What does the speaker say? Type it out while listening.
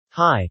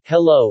Hi,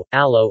 hello,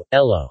 allo,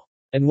 ello.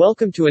 And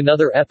welcome to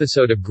another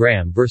episode of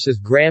Graham vs.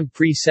 Graham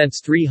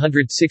Presents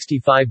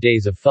 365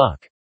 Days of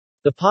Phuck.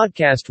 The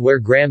podcast where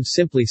Graham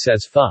simply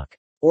says fuck.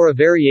 Or a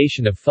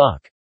variation of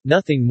fuck.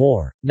 Nothing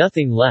more,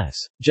 nothing less,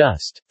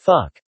 just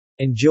fuck.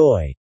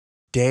 Enjoy.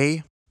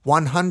 Day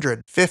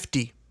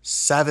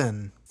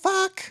 157.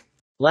 Fuck.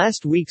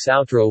 Last week's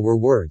outro were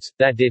words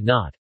that did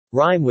not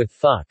rhyme with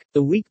fuck.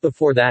 The week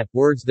before that,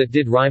 words that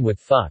did rhyme with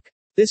fuck.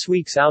 This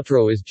week's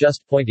outro is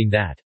just pointing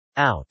that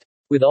out.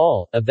 With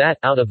all of that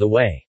out of the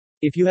way.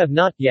 If you have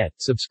not yet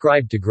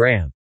subscribed to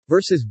Graham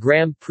vs.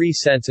 Graham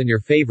Presents on your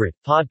favorite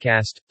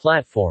podcast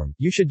platform,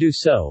 you should do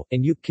so,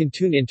 and you can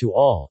tune into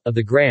all of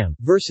the Graham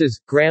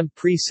vs. Graham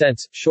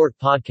Presents short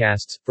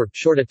podcasts for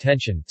short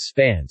attention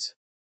spans.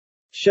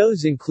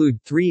 Shows include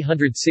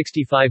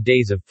 365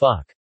 Days of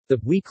Phuck, The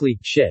Weekly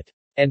Shit,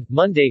 and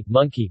Monday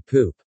Monkey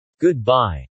Poop. Goodbye.